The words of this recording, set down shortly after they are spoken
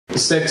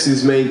Sex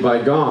is made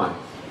by God.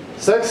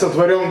 Секс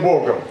сотворен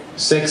Богом.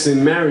 Sex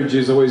in marriage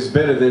is always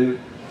better than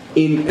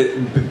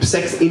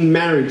sex in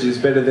marriage is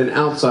better than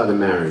outside of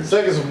marriage.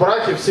 Секс в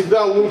браке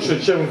всегда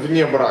лучше, чем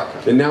вне брака.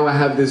 And now I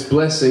have this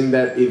blessing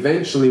that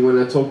eventually when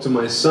I talk to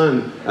my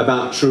son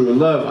about true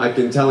love, I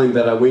can tell him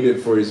that I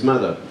waited for his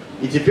mother.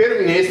 И теперь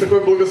у меня есть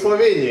такое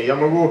благословение. Я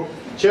могу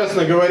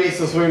честно говорить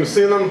со своим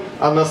сыном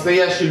о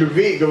настоящей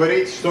любви и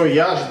говорить, что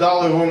я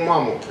ждал его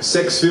маму.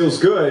 Sex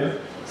feels good.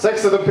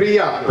 Секс это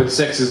приятно. But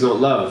sex is not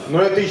love.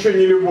 Но это еще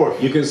не любовь.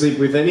 You can sleep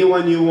with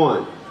anyone you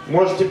want.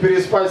 Можете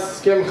переспать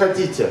с кем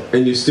хотите.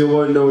 And you still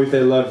won't know if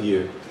they love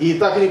you. И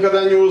так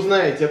никогда не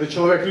узнаете, этот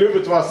человек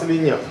любит вас или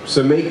нет.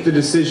 So make the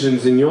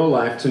decisions in your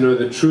life to know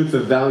the truth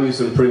of values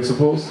and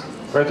principles.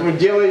 Поэтому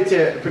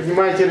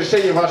принимайте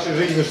решения в вашей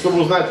жизни,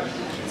 чтобы узнать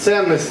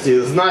ценности,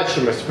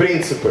 значимость,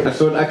 принципы. I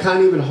thought I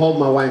can't even hold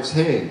my wife's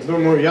hand.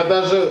 Думаю, я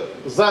даже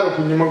за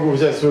руку не могу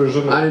взять свою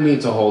жену. I don't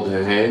need to hold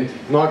her hand.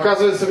 Но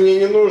оказывается, мне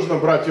не нужно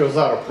брать ее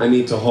за руку. I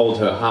need to hold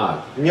her heart.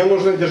 Мне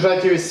нужно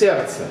держать ее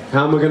сердце.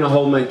 How am I going to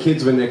hold my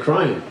kids when they're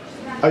crying?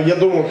 А я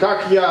думаю,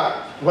 как я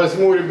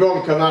возьму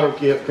ребенка на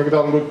руки,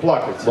 когда он будет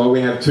плакать? Well,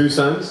 we have two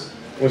sons.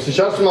 Вот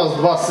сейчас у нас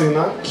два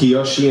сына.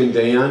 Kiyoshi and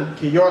Dayan.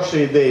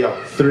 Киёши и Дэйон.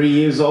 3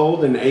 years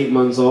old and 8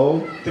 months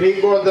old.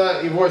 3 года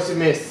и 8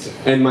 месяцев.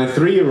 And my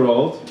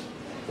 3-year-old,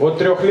 Вот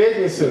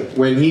трехлетний сын,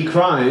 when he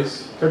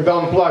cries, когда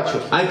он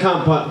плачет, I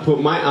can't put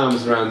my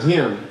arms around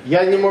him,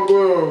 я не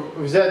могу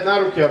взять на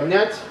руки,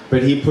 обнять,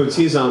 but he puts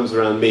his arms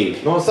around me.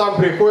 но он сам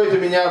приходит и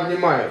меня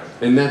обнимает.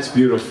 And that's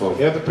beautiful.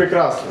 И это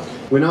прекрасно.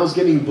 When I was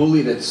getting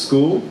bullied at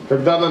school,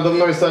 Когда надо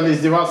мной стали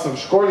издеваться в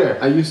школе,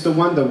 I used to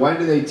wonder, why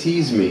do they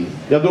tease me?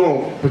 я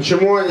думал,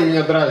 почему они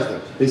меня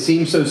дразнят? They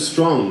seem so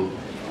strong,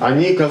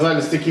 Они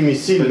казались такими but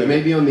сильными.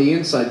 maybe on the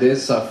inside they're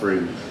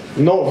suffering.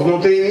 Но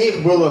внутри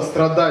них было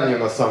страдание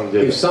на самом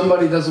деле. If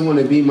somebody doesn't want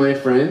to be my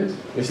friend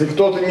Если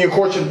кто-то не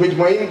хочет быть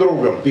моим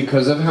другом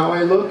because of how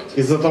I look,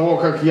 из-за того,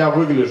 как я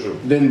выгляжу,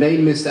 then they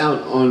missed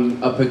out on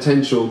a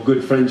potential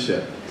good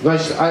friendship.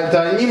 значит,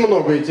 это они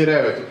многое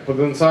теряют,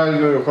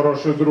 потенциальную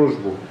хорошую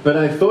дружбу. But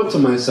I thought to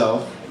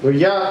myself Но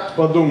я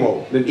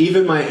подумал, that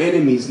even my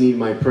enemies need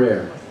my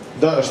prayer.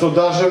 да, что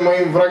даже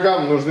моим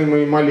врагам нужны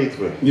мои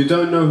молитвы. You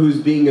don't know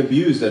who's being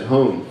abused at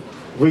home.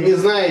 Вы не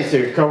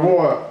знаете,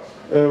 кого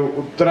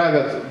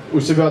травят у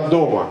себя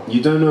дома.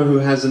 You don't know who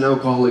has an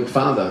alcoholic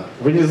father.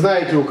 Вы не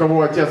знаете, у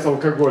кого отец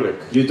алкоголик.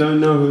 You don't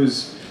know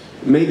who's,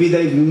 maybe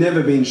they've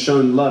never been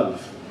shown love.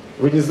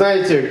 Вы не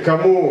знаете,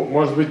 кому,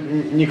 может быть,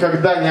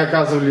 никогда не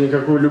оказывали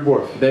никакую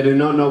любовь. They do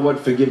not know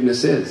what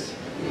forgiveness is.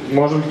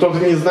 Может быть, кто-то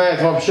не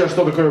знает вообще,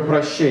 что такое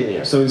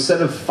прощение. So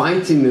instead of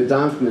fighting the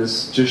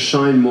darkness, just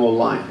shine more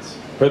light.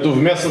 Поэтому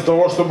вместо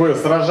того, чтобы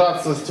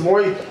сражаться с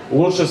тьмой,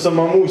 лучше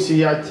самому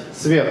сиять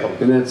светом.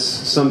 And that's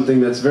something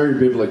that's very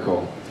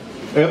biblical.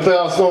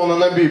 Это основано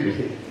на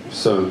Библии.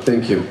 So,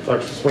 thank you.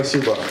 Так что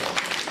спасибо.